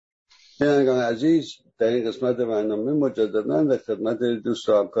شنوندگان عزیز، در این قسمت برنامه مجدداً در خدمت دوست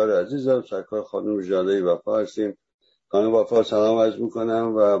و همکار عزیزم سرکار خانم ژاله وفا هستیم. خانم وفا سلام عرض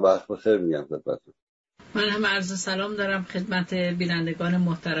میکنم و وقت بخیر میگم خدمتتون. من هم عرض سلام دارم خدمت بینندگان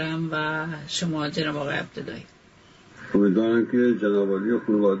محترم و شما جناب آقای عبداللهی. امیدوارم که جناب عالی و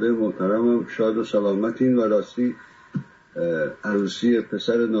خانواده محترمم شاد و سلامتین و راستی عروسی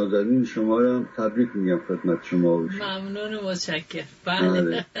پسر نازنین شما را تبریک میگم خدمت شما. ممنون و متشکرم.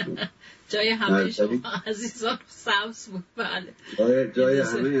 بله جای همه شما عزیزان سبز بود. بله جای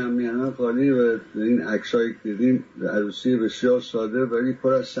همه همیهنان خالی و این عکسایی که دیدیم عروسی بسیار ساده ولی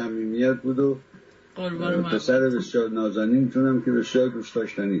پر از صمیمیت بود و پسر بسیار نازنین میتونم که بسیار دوست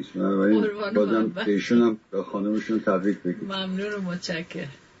داشتنی است. من بازم ایشون هم به خانمشون تبریک بگیم. ممنون و متشکرم.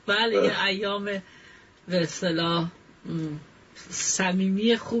 بله یه ایام به اصطلاح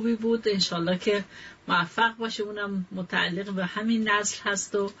صمیمی خوبی بود، انشالله که موفق باشه. اونم متعلق به همین نسل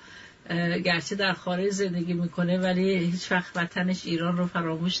هست و گرچه در خارج زندگی میکنه ولی هیچ وقت وطنش ایران رو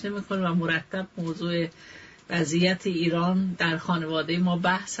فراموش نمیکنه و مرتب موضوع وضعیت ایران در خانواده ما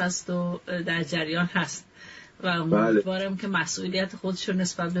بحث هست و در جریان هست و امیدوارم که مسئولیت خودش رو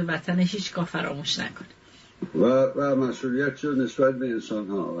نسبت به وطن هیچگاه فراموش نکنه و مسئولیت رو نسبت به انسان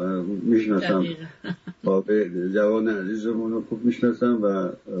ها میشناسم. با جوان عزیزمون رو خوب میشناسم و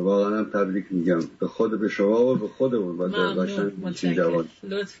واقعا هم تبریک میگم به خود به شما و به خودمون و داشتن جوان.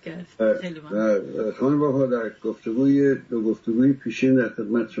 لطف کرد. خانم وفا در گفتگوی پیشین در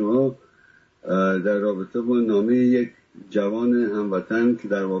خدمت شما در رابطه با نامه یک جوان هموطن که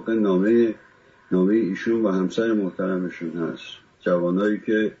در واقع نامه ایشون و همسر محترمشون هست، جوانایی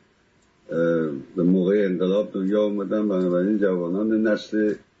که به موقع انقلاب دنیا آمدن، بنابراین جوانان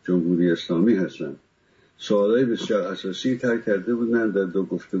نسل جمهوری اسلامی هستن. سوالای بسیار اساسی طرح کرده بودن در دو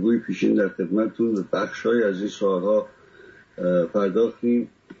گفتگوی پیشین در خدمتتون به بخشای از این سوالها پرداختیم.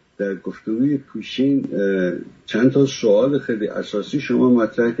 در گفتگوی پیشین چند تا سوال خیلی اساسی شما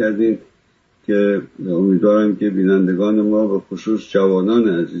مطرح کردین که امیدوارم که بینندگان ما به خصوص جوانان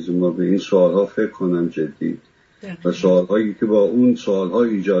عزیز ما به این سوالها فکر کنن جدی و سوالهایی که با اون سوالها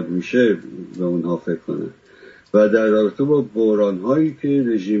ایجاد میشه به اونها فکر کنن و در رابطه با بحرانهایی که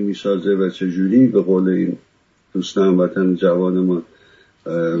رژیم میسازه و چجوری به قول این دوست هموطن جوان ما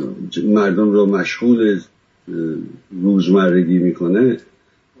مردم رو مشغول روزمرگی میکنه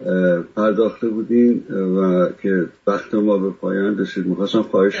پرداخته بودیم و که وقت ما به پایان رسید. میخواستم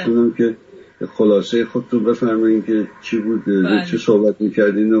خواهش کنم که خلاصه خودتون بفرمایید که چی بود، چه صحبت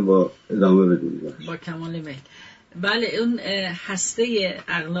میکردین و با ادامه بدیم. با کمال میل. بله اون هسته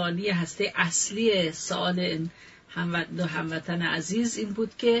اقلانی، هسته اصلی سوال هموطن عزیز این بود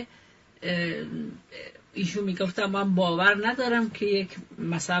که ایشون میگفتم من باور ندارم که یک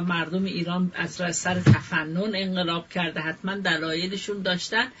مثلا مردم ایران از سر تفنن انقلاب کرده، حتما دلایلشون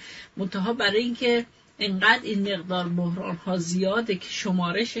داشتن، منتها برای اینکه انقدر این مقدار بحران ها زیاده که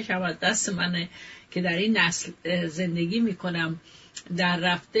شمارشش هم از دست منه که در این نسل زندگی میکنم در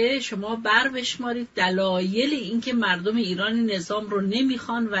رفته، شما بر بشمارید دلایل این که مردم ایران نظام رو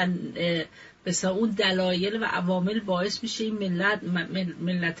نمیخوان و بسا اون دلایل و عوامل باعث میشه این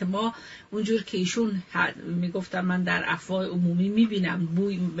ملت ما اونجور که ایشون میگفتم من در افواه عمومی میبینم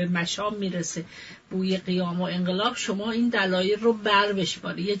بوی به مشام میرسه، بوی قیام و انقلاب. شما این دلایل رو بر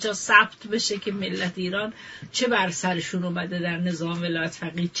بشمارید، یه جا ثبت بشه که ملت ایران چه بر سرشون اومده در نظام ولایت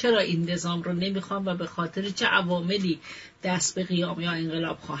فقیه، چرا این نظام رو نمیخوان و به خاطر چه عواملی دست به قیام یا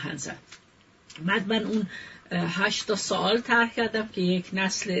انقلاب خواهند زد. من اون 8 سوال طرح کردم که یک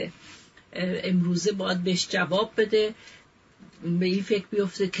نسل امروزه باید بهش جواب بده، به این فکر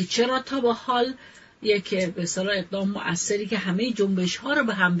بیفته که چرا تا به حال یک به اصطلاح اقدام مؤثری که همه جنبش ها رو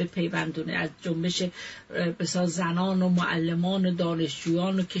به هم بپیوندونه، از جنبش به اصطلاح زنان و معلمان و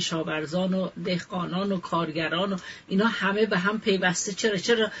دانشجویان و کشاورزان و دهقانان و کارگران و اینا همه به هم پیوسته،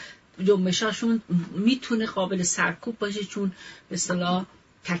 چرا جنبشاشون میتونه قابل سرکوب باشه، چون به اصطلاح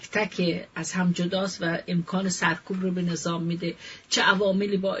تک تک از هم جداست و امکان سرکوب رو به نظام میده. چه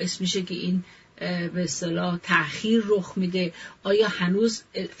عواملی باعث میشه که این به اصطلاح تأخیر رخ میده؟ آیا هنوز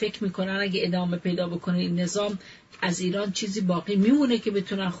فکر میکنن اگه ادامه پیدا بکنه این نظام از ایران چیزی باقی میمونه که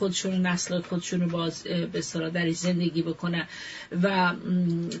بتونن خودشون و نسل خودشون رو باز به اصطلاح درش زندگی بکنن و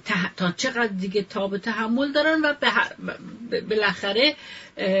تا چقدر دیگه تاب تحمل دارن و بالاخره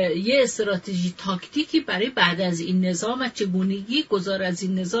یه استراتژی تاکتیکی برای بعد از این نظام و چگونگی گذار از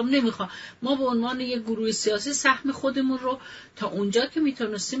این نظام نمیخواد. ما به عنوان یک گروه سیاسی سهم خودمون رو تا اونجا که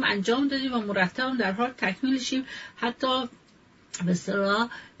میتونستیم انجام دادیم و مرتب در حال تکمیلشیم. حتی به اصطلاح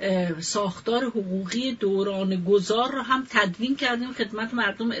ساختار حقوقی دوران گذار رو هم تدوین کردیم، خدمت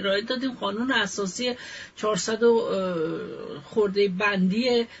مردم ارائه دادیم. قانون اساسی 400 خورده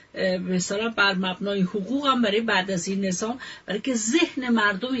بندی مثلا بر مبنای حقوق هم برای بعد از این نظام، برای که ذهن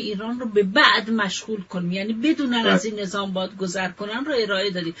مردم ایران رو به بعد مشغول کنیم، یعنی بدونن از این نظام باید گذر کنن، رو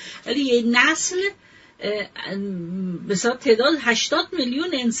ارائه دادیم. ولی یه نسل بسیار تعداد 80 میلیون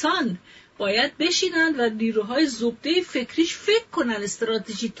انسان باید بشینن و نیروهای زبده فکریش فکر کنن،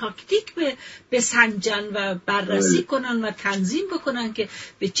 استراتژی تاکتیک بسنجن و بررسی کنن و تنظیم بکنن که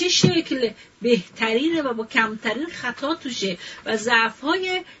به چه شکل بهترینه و با کمترین خطا توشه و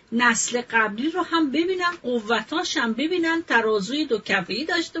ضعف‌های نسل قبلی رو هم ببینن، قوتاش هم ببینن، ترازوی دو کفه‌ای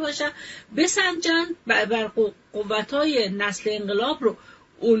داشته باشن، بسنجن، بر قوت‌های نسل انقلاب رو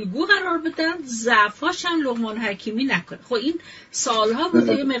الگو قرار بدن، ضعفاش هم لقمان حکیمی نکنه. خب این سالها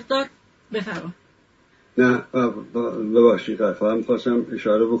بوده. یه مقدار بفرما. نه ببخشید، فقط خواستم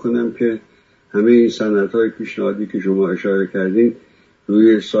اشاره بکنم که همه این سندهای پیشنهادی که شما اشاره کردین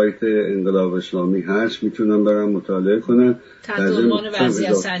روی سایت انقلاب اسلامی هست، میتونم برم مطالعه کنم. تحت عنوان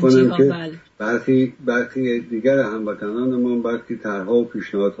وضعیت سنجی ها. بله. برخی دیگر هموطنان ما برخی طرح‌ها و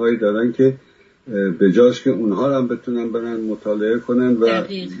پیشنهادهایی دارن که بجاست که اونها رو هم بتونن برن مطالعه کنن و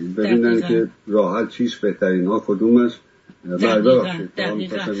ببینن که راه حل چیست، بهترین ها کدوم است. دقیقاً.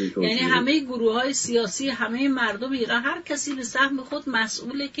 یعنی همه گروه‌های سیاسی، همه مردم ایران، هر کسی به سهم خود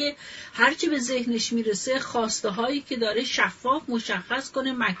مسئوله که هرچی به ذهنش میرسه، خواسته هایی که داره شفاف مشخص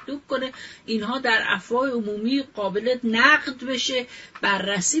کنه، مکتوب کنه، اینها در افواه عمومی قابل نقد بشه،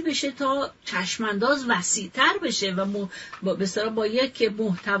 بررسی بشه تا چشمانداز وسیع‌تر بشه و به اصطلاح با یک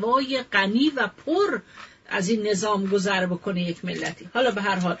محتوای غنی و پر از این نظام گذر بکنه یک ملتی. حالا به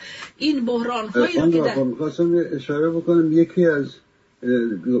هر حال این بحران هایی رو که می‌خواستم اشاره بکنم، یکی از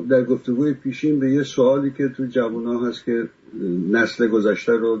در گفتگوی پیشین به یه سوالی که تو جوونا هست که نسل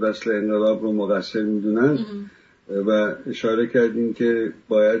گذشته رو، نسل انقلاب رو مقصر میدونن و اشاره کردیم که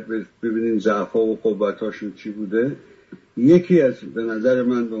باید ببینیم ضعف‌ها و قوت‌هاشون چی بوده. یکی از، به نظر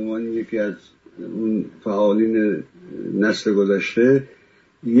من به عنوان یکی از اون فعالین نسل گذشته،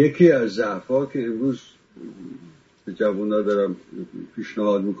 یکی از ضعف‌ها که امروز به جوونا دارم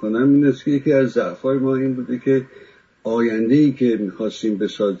پیشنهاد میکنم این است که یکی از ضعف‌های ما این بوده که آینده‌ای که میخواستیم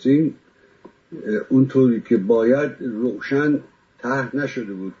بسازیم اونطوری که باید روشن طرح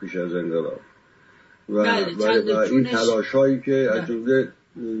نشده بود پیش از انقلاب و این تلاش‌هایی که از جمله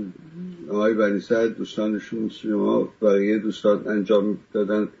آقای بنی‌صدر، دوستانشون، شما بقیه دوستان انجام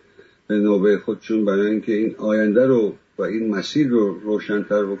دادن به نوبه خودشون برای اینکه این آینده رو و این مسیر رو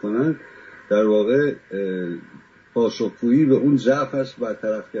روشن‌تر بکنن، در واقع پاسخگویی به اون ضعف هست،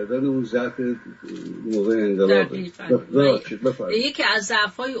 برطرف کردن اون ضعف موقع انقلاب. یکی از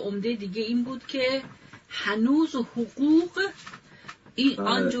ضعف‌های عمده دیگه این بود که هنوز حقوق این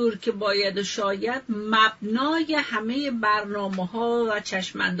آنجور که باید و شاید مبنای همه برنامه‌ها و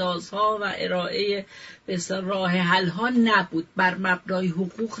چشماندازها و ارائه به راه حل‌ها نبود، بر مبنای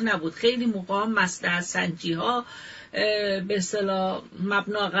حقوق نبود. خیلی موقع مصلحت سنجی‌ها به اصطلاح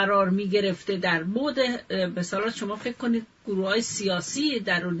مبنا قرار می گرفته در بود. به اصطلاح شما فکر کنید گروه‌های سیاسی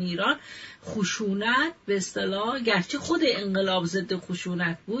درون ایران خشونت به اصطلاح، گرچه خود انقلاب ضد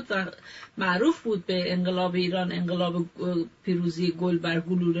خشونت بود و معروف بود به انقلاب ایران انقلاب پیروزی گل بر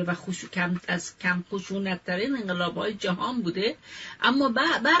گلوله و کم خشونت ترین انقلاب‌های جهان بوده، اما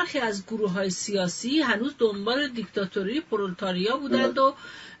برخی از گروه‌های سیاسی هنوز دنبال دیکتاتوری پرولتاریا بودند و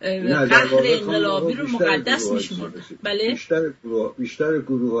قهر انقلابی رو مقدس میشمرد. بله، بیشتر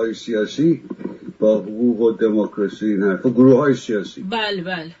گروه‌های سیاسی با حقوق و دموکراسی، این حرفا، گروه‌های سیاسی،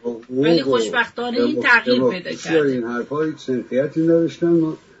 بله ولی خوشبختانه این تغییر پیدا کرد. این حرفا هیچ سنخیتی نداشتن.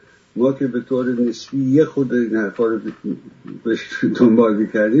 ما که به طور نسبی یه خود این حرفا رو دنبال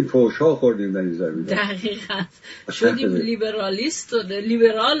می‌کردیم، فحش‌ها خوردیم در این زمینه. دقیقاً شدیم لیبرالیست و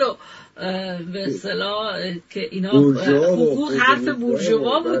لیبرال و به اصطلاح که اینا حقوق حرف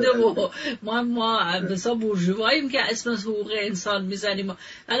بورژوا بوده و ما بسا بورژواییم که اسم حقوق انسان میزنیم.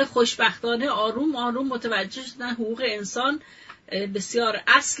 ولی خوشبختانه آروم آروم متوجه شدن حقوق انسان بسیار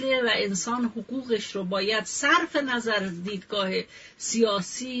اصله و انسان حقوقش رو باید صرف نظر دیدگاه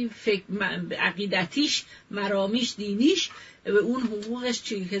سیاسی، عقیدتیش، مرامیش، دینیش، به اون حقوقش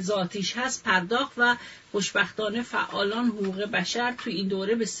چی که ذاتیش هست پرداخت و خوشبختانه فعالان حقوق بشر تو این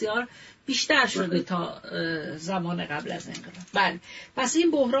دوره بسیار بیشتر شده تا زمان قبل از انقلاب. بله، پس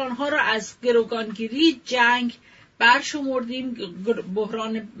این بحران ها رو از گروگانگیری، جنگ برشمردیم،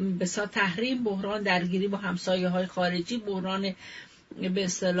 بحران بسیار تحریم، بحران درگیری با همسایه های خارجی، بحران به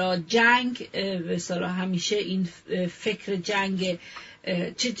اصطلاح جنگ، به اصطلاح همیشه این فکر جنگ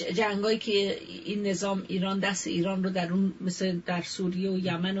چه جنگایی که این نظام ایران دست ایران رو در اون مثل در سوریه و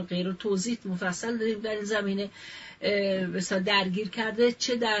یمن و غیره توضیح مفصل داریم در این زمینه مثلا درگیر کرده،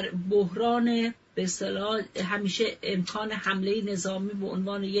 چه در بحران به اصطلاح همیشه امکان حمله نظامی به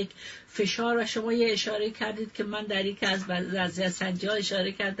عنوان یک فشار. و شما یه اشاره کردید که من در یک از وضعیت‌سنجی‌ها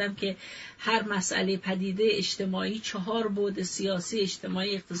اشاره کردم که هر مسئله پدیده اجتماعی 4 بعد سیاسی،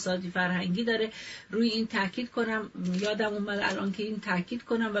 اجتماعی، اقتصادی، فرهنگی داره. روی این تاکید کنم، یادم اومد الان که این تاکید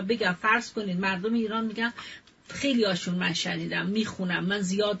کنم و بگم فرض کنید مردم ایران میگن خیلی هاشون من شنیدم میخونم، من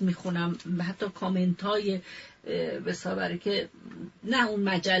زیاد میخونم حتی کامنت های برای که نه اون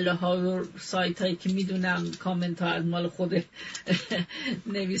مجله ها و سایت هایی که میدونم کامنت ها از مال خود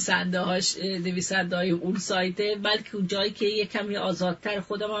نویسنده های اون سایته، بلکه اون جایی که یه کمی آزادتر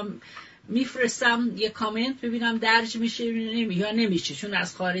خودم هم میفرستم یه کامنت ببینم درج میشه یا نمیشه، چون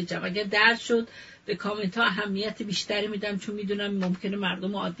از خارجم. اگر درج شد به کامنت ها اهمیت بیشتری میدم، چون میدونم ممکنه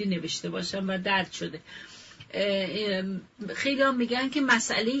مردم عادی نوشته باشم و درج شده. خیلی هم میگن که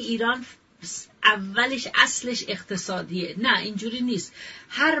مسئله ایران اولش اصلش اقتصادیه. نه، اینجوری نیست.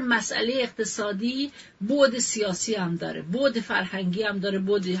 هر مسئله اقتصادی بعد سیاسی هم داره، بعد فرهنگی هم داره،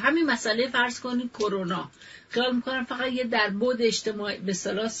 بعد همین مسئله فرض کنید کرونا، خیال میکنم فقط یه در بعد اجتماعی به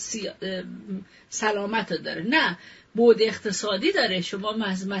اصطلاح سلامت داره. نه، بعد اقتصادی داره. شما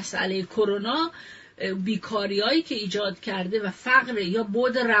مسئله کرونا بیکاریایی که ایجاد کرده و فقر یا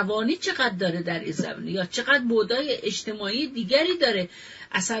بعد روانی چقدر داره در این زمینه، یا چقدر بعدای اجتماعی دیگری داره،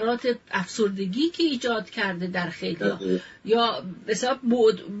 اثرات افسردگی که ایجاد کرده در خیلی یا مثلا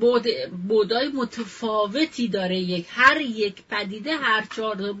بعدای متفاوتی داره. هر یک پدیده هر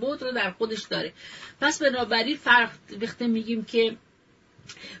 4 بعد رو در خودش داره. پس بنابراین فرق وقتی میگیم که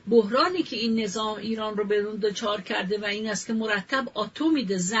بحرانی که این نظام ایران رو به اون دچار کرده و این است که مرتب آتو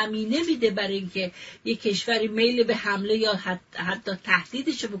میده، زمینه میده برای اینکه یک کشوری میل به حمله یا حتی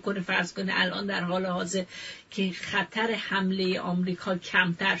تهدیدش بکنه. فرض کنه الان در حال حاضر که خطر حمله آمریکا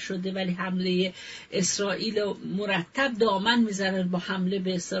کمتر شده ولی حمله اسرائیل مرتب دامن میزنن با حمله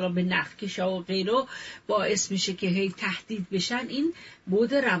به اصطلاح به نفتکشا و غیره، باعث میشه که هی تهدید بشن. این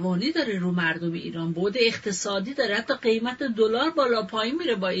بعد روانی داره رو مردم ایران، بعد اقتصادی داره، حتی قیمت دلار بالا پایین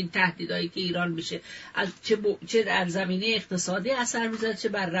میره با این تهدیدایی که ایران میشه، از چه در زمینه اقتصادی اثر میذاره، چه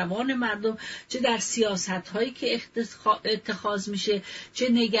بر روان مردم، چه در سیاست‌هایی که اتخاذ میشه، چه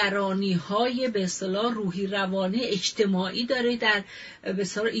نگرانی‌های به اصطلاح روحی روانی اجتماعی داره، در به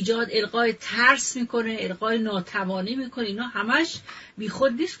اصطلاح ایجاد القای ترس میکنه، القای ناتوانی میکنه. اینا همش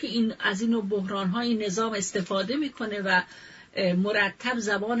بیخود نیست که این از این بحران‌های نظام استفاده میکنه و مرتب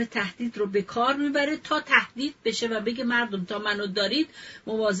زبان تهدید رو به کار میبره تا تهدید بشه و بگه مردم تا منو دارید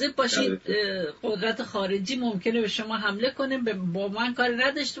مواظب باشید، قدرت خارجی ممکنه به شما حمله کنه، با من کاری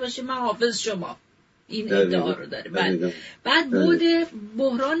نداشته باشید، من حافظ شما. این ادعا رو داره. بعد بود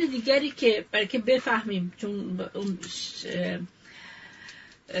بحران دیگری که برای که بفهمیم، چون اون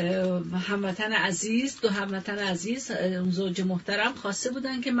هموطن عزیز، 2 هموطن عزیز، اون زوج محترم خواسته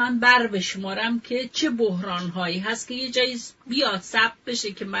بودن که من بر بشمارم که چه بحران هایی هست که یه جایی بیاد ثبت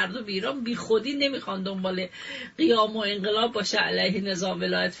بشه که مردم ایران بی خودی نمیخوان دنبال قیام و انقلاب باشه علیه نظام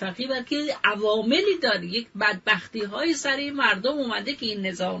ولایت فقیه، بلکه عواملی داره، یک بدبختی های سر مردم اومده که این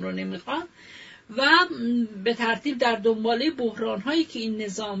نظام رو نمیخوان و به ترتیب در دنباله بحران هایی که این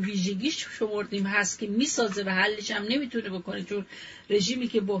نظام ویژگیش شمردیم هست که میسازه و حلش هم نمیتونه بکنه، چون رژیمی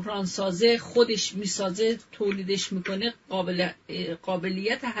که بحران سازه خودش میسازه، تولیدش میکنه،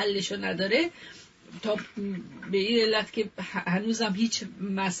 قابلیت حلش رو نداره، تا به این علت که هنوزم هیچ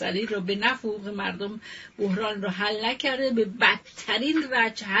مسئله رو به نفع حقوق مردم بحران رو حل نکرده، به بدترین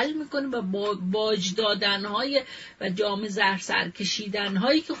وجه حل میکنه و با باج دادنهای و جام زهر سر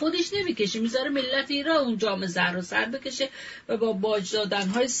کشیدنهایی که خودش نمیکشه، میذاره ملت ایران اون جام زهر رو سر بکشه و با باج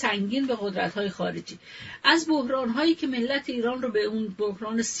دادنهای سنگین به قدرت‌های خارجی. از بحران‌هایی که ملت ایران رو به اون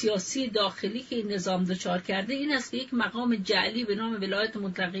بحران سیاسی داخلی که این نظام دچار کرده این است که یک مقام جعلی به نام ولایت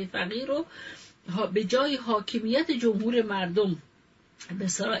مطلقه فقیه رو به جای حاکمیت جمهور مردم به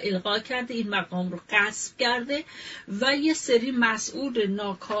اصطلاح القا کرده، این مقام رو غصب کرده و یه سری مسئول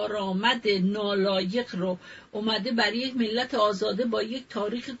ناکارآمد نالایق رو اومده برای یک ملت آزاده با یک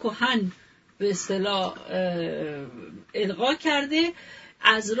تاریخ کهن به اصطلاح القا کرده،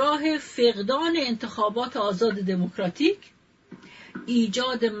 از راه فقدان انتخابات آزاد دموکراتیک،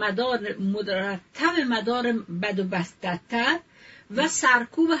 ایجاد مرتب مدار بد و بدتر و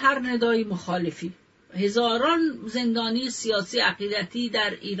سرکوب هر ندای مخالفی. هزاران زندانی سیاسی عقیدتی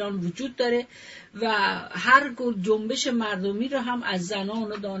در ایران وجود داره و هر جنبش مردمی رو هم از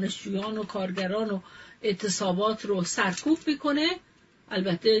زنان و دانشجویان و کارگران و اعتصابات رو سرکوب میکنه.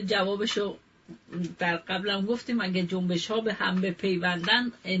 البته جوابشو در قبلم گفتیم اگه جنبش ها به هم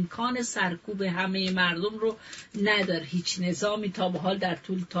بپیوندن امکان سرکوب همه مردم رو نداره. هیچ نظامی تا به حال در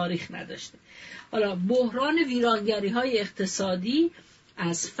طول تاریخ نداشته. حالا بحران ویرانگری های اقتصادی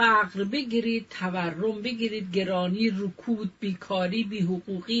از فقر بگیرید، تورم بگیرید، گرانی، رکود، بیکاری،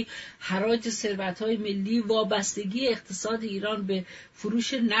 بی‌حقوقی، حراج ثروت‌های ملی، وابستگی اقتصاد ایران به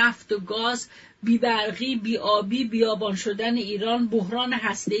فروش نفت و گاز، بی‌برقی، بی‌آبی، بیابان شدن ایران، بحران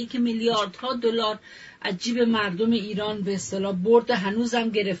هسته‌ای که میلیاردها دلار از جیب مردم ایران به اصطلاح برد، هنوزم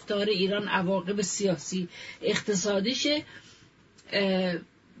گرفتار ایران عواقب سیاسی اقتصادیشه.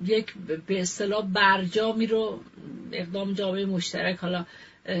 یک به اصطلاح برجامی رو اقدام جامعه مشترک، حالا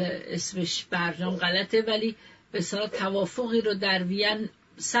اسمش برجام غلطه ولی به اصطلاح توافقی رو در وین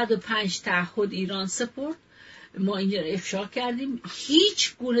 105 تعهد ایران سپرد، ما اینجا افشا کردیم.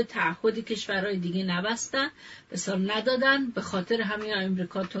 هیچ گونه تعهدی کشورهای دیگه نبستن، به اصطلاح ندادن، به خاطر همین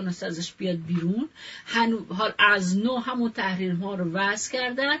امریکا تونست ازش بیاد بیرون. حال از نو همون تحریم‌ها رو وضع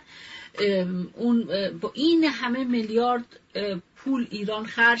کردن. اون با این همه میلیارد پول ایران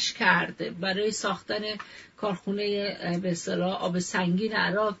خرج کرده برای ساختن کارخونه به اصطلاح آب سنگین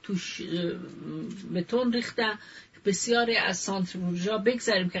عراق، توش بتون ریختن. بسیاری از سانتریفوژها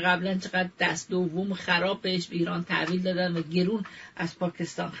بگذاریم که قبلا چقدر دست دوم خراب بهش ایران تحویل دادن و گرون از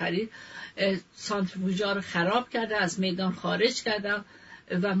پاکستان خرید، سانتریفوژها رو خراب کرده، از میدان خارج کردن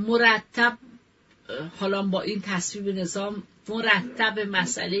و مرتب حالا با این تصویب نظام مرتب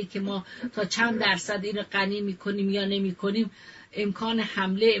مسئله‌ای که ما تا چند درصد این غنی میکنیم یا نمیکنیم، امکان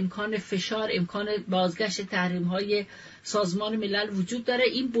حمله، امکان فشار، امکان بازگشت تحریم‌های سازمان ملل وجود داره.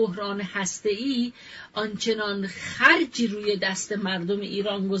 این بحران هسته‌ای آنچنان خرجی روی دست مردم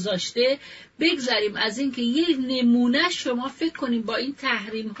ایران گذاشته. بگذاریم از این که یک نمونه شما فکر کنیم با این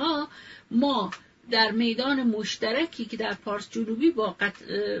تحریم‌ها ما در میدان مشترکی که در پارس جنوبی با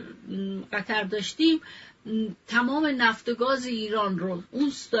قطر داشتیم، تمام نفت و گاز ایران رو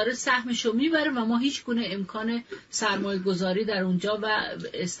اون داره سهمشو میبره و ما هیچ گونه امکان سرمایه گذاری در اونجا و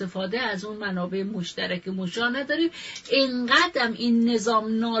استفاده از اون منابع مشترک مشا نداریم. اینقدر این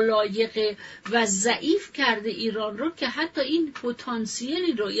نظام نالایق و ضعیف کرده ایران رو که حتی این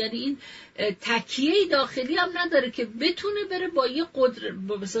پتانسیلی رو، یعنی این تکیه داخلی هم نداره که بتونه بره با یه قدرت،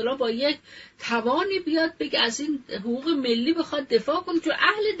 مثلا با یک توانی بیاد بگه از این حقوق ملی بخواد دفاع کنه، چون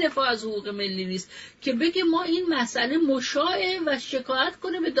اهل دفاع از حقوق ملی نیست، که بگه ما این مسئله مشاعه و شکایت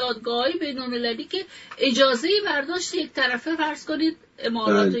کنه به دادگاه‌های بین‌المللی که اجازه برداشت یک طرفه فرض کنید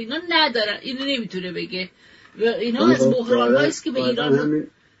امارات و اینا ندارن. اینو نمیتونه بگه و اینا از بحران‌هایی است که به ایران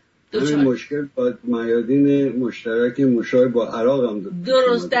همین مشکل با میادین مشترک مشابه با عراق هم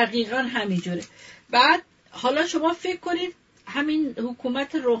درست دقیقاً همینجوره. بعد حالا شما فکر کنید همین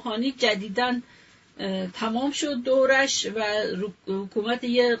حکومت روحانی جدیداً تمام شد دورش و حکومت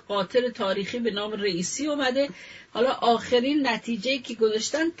یه قاطر تاریخی به نام رئیسی اومده. حالا آخرین نتیجه که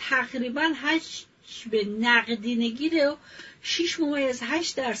گذاشتن تقریباً 8 به نقدینگی رو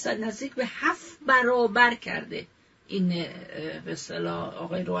 6.8% نزدیک به 7 برابر کرده. این به اصطلاح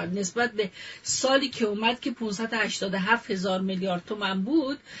آقای روحانی نسبت به سالی که اومد که 587,000 میلیارد تومان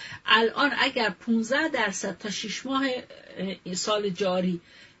بود، الان اگر 15% تا 6 ماه سال جاری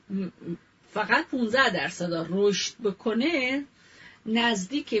فقط 15% رشد بکنه،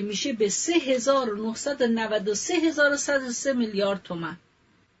 نزدیک میشه به 3,993,103 میلیارد تومان.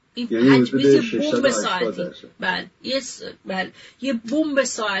 این حجم بمب ساعتی. بله یه بمب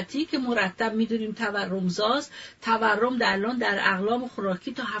ساعتی که مرتب میدونیم تورم در الان در اقلام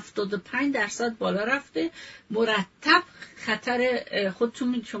خوراکی تا 75% بالا رفته. مرتب خطر،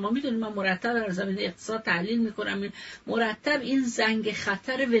 خودتون شما میدونید من مرتب در زمینه اقتصاد تحلیل میکنم، مرتب این زنگ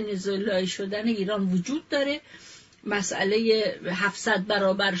خطر ونزوئلایی شدن ایران وجود داره. مسئله 700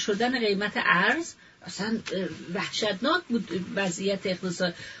 برابر شدن قیمت ارز اصلا وحشتناک بود وضعیت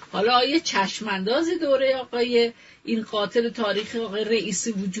اقتصاد. حالا آیه چشماندازی دوره آقای این قاطر تاریخی آقای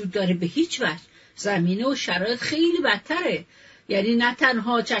رئیسی وجود داره؟ به هیچ وجه. زمینه و شرایط خیلی بدتره. یعنی نه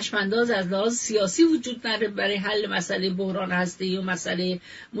تنها چشمانداز از لحاظ سیاسی وجود نداره برای حل مسئله بحران هسته‌ای و مسئله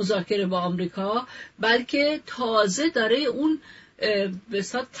مذاکره با آمریکا، بلکه تازه داره اون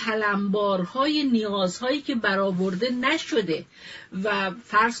بسیار تلمبارهای نیازهایی که برآورده نشده و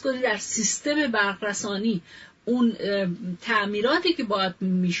فرض کنید در سیستم برقرسانی اون تعمیراتی که باید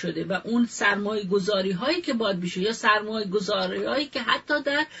میشده و اون سرمایه گذاری هایی که باید میشه یا سرمایه گذاری هایی که حتی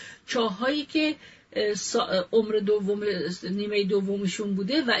در چاهایی که عمر نیمه دومشون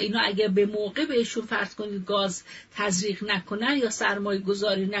بوده و اینا اگر به موقع بهشون فرض کنید گاز تزریق نکنن یا سرمایه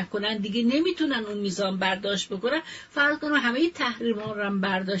گذاری نکنن دیگه نمیتونن اون میزان برداشت بکنن. فرض کنید همه تحریم ها رو هم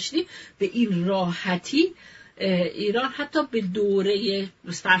برداشتیم، به این راحتی ایران حتی به دوره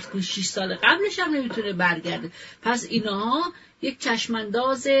فرض کنید 6 سال قبلش هم نمیتونه برگرده. پس اینها یک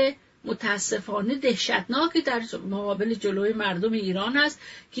چشمانداز متاسفانه دهشتناکی در مقابل جلوی مردم ایران هست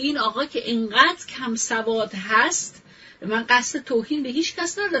که این آقا که اینقدر کم سواد هست، من قصد توهین به هیچ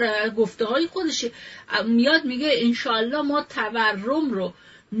کس نداره، گفته های خودشه، میاد میگه انشالله ما تورم رو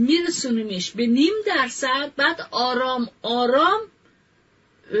میرسونیمش به 0.5%، بعد آرام آرام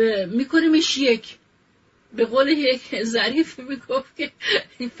میکنیمش یک. به قول یک ظریف میگفت که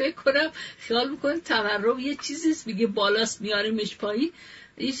فکر کنم خیال میکنه تورم یه چیزیست، میگه بالاست میاریمش پایین،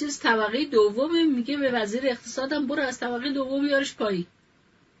 یه چیز طبقه دومه، میگه به وزیر اقتصادم برو از طبقه دوم بیارش پایین.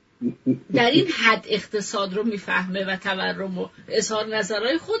 در این حد اقتصاد رو میفهمه و تورم و اظهار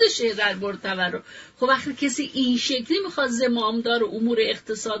نظرهای خودشه در مورد تورم. خب وقتی کسی این شکلی میخواد زمامدار امور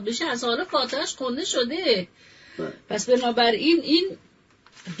اقتصاد بشه، از حالا فاتحش خونده شده. پس بنابراین این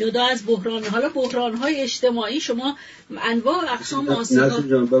جدا از بحران، حالا بحران‌های اجتماعی شما انواع و اقسام آسیب‌ها، ناصر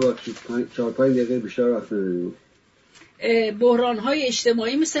جان ببخشید 4-5 دقیقه بیشتر وقت نداریم. بحران‌های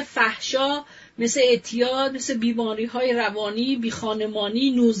اجتماعی مثل فحشا، مثل اعتیاد، مثل بیماری‌های روانی،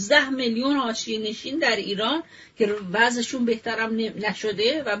 بیخانمانی، 19 میلیون حاشیه‌نشین در ایران که وضعشون بهترم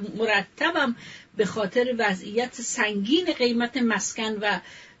نشده و مرتبم به خاطر وضعیت سنگین قیمت مسکن و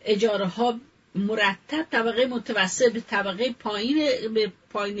اجاره ها مرتب طبقه متوسط به طبقه پایین، به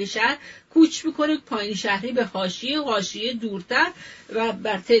پایین شهر کوچ میکنه، پایین شهری به حاشیه دورتر و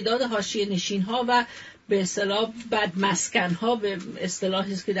بر تعداد حاشیه نشین ها و به اصطلاح بد مسکن ها، به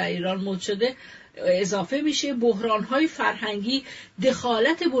اصطلاحی که در ایران مد شده، اضافه میشه. بحران های فرهنگی،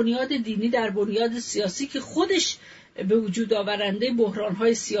 دخالت بنیاد دینی در بنیاد سیاسی که خودش به وجود آورنده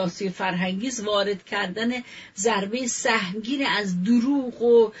بحران‌های سیاسی فرهنگی، وارد کردن ضربه سهمگین از دروغ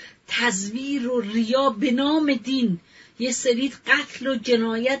و تزویر و ریا به نام دین، یه سری قتل و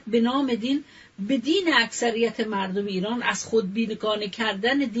جنایت به نام دین، به دین اکثریت مردم ایران، از خود بیگانه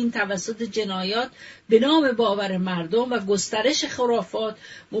کردن دین توسط جنایات به نام باور مردم و گسترش خرافات،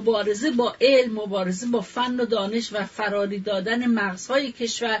 مبارزه با علم، مبارزه با فن و دانش و فراری دادن مغزهای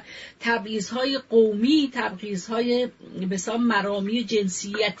کشور، تبعیض‌های قومی، تبعیض‌های بسیار مرامی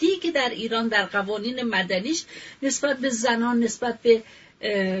جنسیتی که در ایران در قوانین مدنیش نسبت به زنان، نسبت به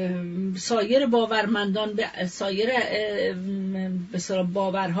سایر باورمندان، به سایر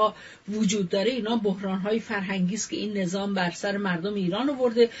باورها وجود داره. اینا بحران‌های فرهنگی است که این نظام بر سر مردم ایران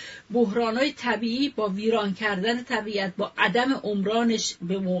آورده. بحران‌های طبیعی با ویران کردن طبیعت، با عدم عمرانش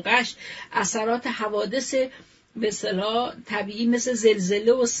به موقعش، اثرات حوادث به اصطلاح طبیعی مثل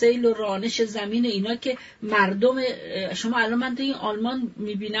زلزله و سیل و رانش زمین، اینا که مردم، شما الان من تو این آلمان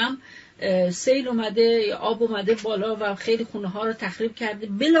می‌بینم سیل اومده، آب اومده بالا و خیلی خونه ها رو تخریب کرده،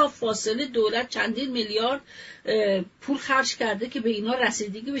 بلا فاصله دولت چندین میلیارد پول خرج کرده که به اینا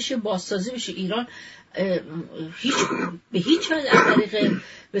رسیدگی بشه، بازسازی بشه. ایران به هیچ وجه از طریق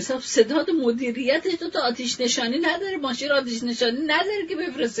بسیار سداد مدیریتش تا آتش نشانی نداره، ماشین آتش نشانی نداره که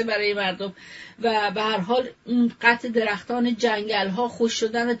بفرسته برای مردم و به هر حال اون قطع درختان، جنگل ها، خشک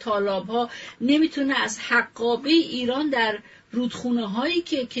شدن تالاب ها نمیتونه از حقابه ایران در رودخونه هایی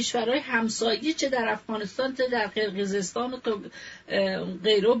که کشورهای همسایه چه در افغانستان چه در قرقیزستان و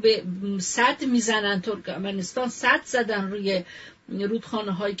غیره به سد میزنن، ترکمنستان سد زدن روی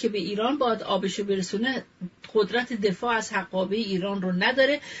رودخانه هایی که به ایران باید آبشو برسونه، قدرت دفاع از حقابه ایران رو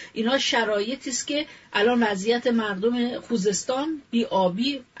نداره. اینا شرایطی است که الان وضعیت مردم خوزستان بی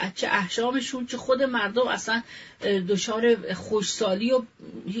آبی، چه احشامشون چه خود مردم اصلا دچار خشکسالی و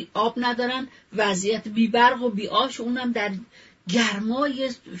آب ندارن، وضعیت بی برق و بی آب، اونم در گرمای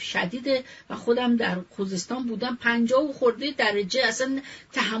شدید و خودم در خوزستان بودم 50 خورده درجه، اصلا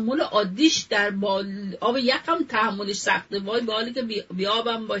تحمل عادیش در آب یخم تحملش سخته، وای به حالی که بی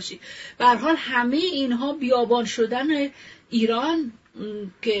آبم باشی. به هر حال همه اینها بیابان شدن ایران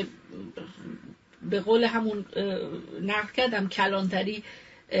که به قول همون نقل کردم کلانتری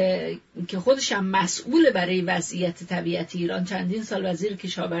که خودشم مسئول برای وضعیت طبیعتی ایران، چندین سال وزیر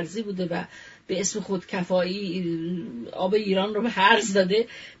کشاورزی بوده و به اسم خودکفایی آب ایران رو به هرز داده،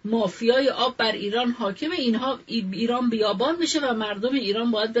 مافیای آب بر ایران حاکمه، اینها ایران بیابان میشه و مردم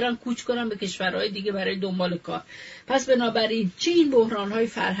ایران باید برن کوچ کنن به کشورهای دیگه برای دنبال کار. پس بنابراین چه این بحران‌های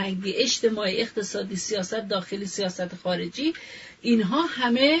فرهنگی، اجتماعی، اقتصادی، سیاست داخلی، سیاست خارجی، اینها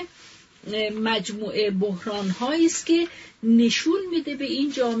همه مجموعه بحران‌هایی است که نشون میده به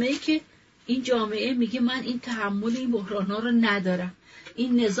این جامعه که این جامعه میگه من این تحمل این بحران‌ها رو ندارم،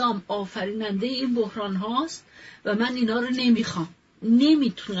 این نظام آفریننده این بحران هاست و من اینا رو نمیخوام،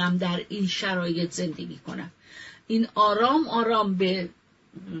 نمیتونم در این شرایط زندگی کنم. این آرام آرام به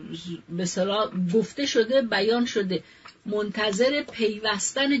اصطلاح گفته شده، بیان شده، منتظر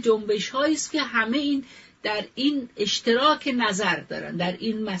پیوستن جنبش هایی است که همه این در این اشتراک نظر دارن، در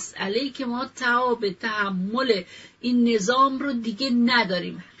این مسئله‌ای که ما به تحمل این نظام رو دیگه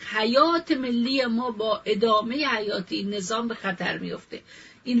نداریم. حیات ملی ما با ادامه حیات این نظام به خطر میفته.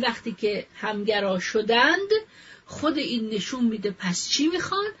 این وقتی که همگرا شدند خود این نشون میده پس چی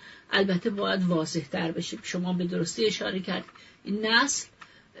میخوان. البته باید واضح تر بشه. شما به درستی اشاره کرد این نسل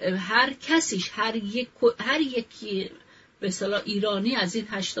هر کسیش هر یکی به اصطلاح ایرانی از این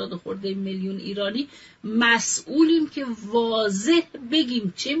 80 خورده میلیون ایرانی مسئولیم که واضح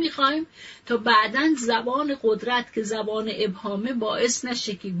بگیم چه میخوایم تا بعداً زبان قدرت که زبان ابهامه باعث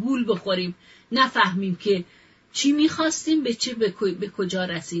نشه که گول بخوریم، نفهمیم که چی میخواستیم به کجا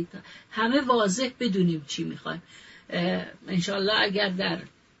رسید. همه واضح بدونیم چی میخوایم. انشالله اگر در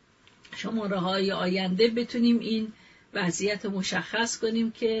شماره‌های آینده بتونیم این وضعیت مشخص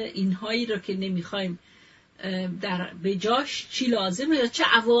کنیم که اینهایی رو که نمیخوایم در بجاش چی لازمه یا چه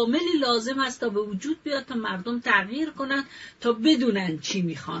عواملی لازم است تا به وجود بیاد تا مردم تغییر کنن تا بدونن چی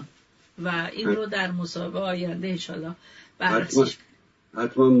میخوان و این رو در مصاحبه آینده انشالله بررسیش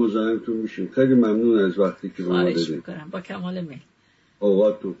حتما مزاحمتون میشیم. خیلی ممنون از وقتی که به ما دادید. با کمال میل.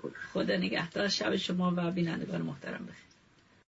 اوقاتتون خوش. خدا نگهدار. شب شما و بینندگان محترم بخیر.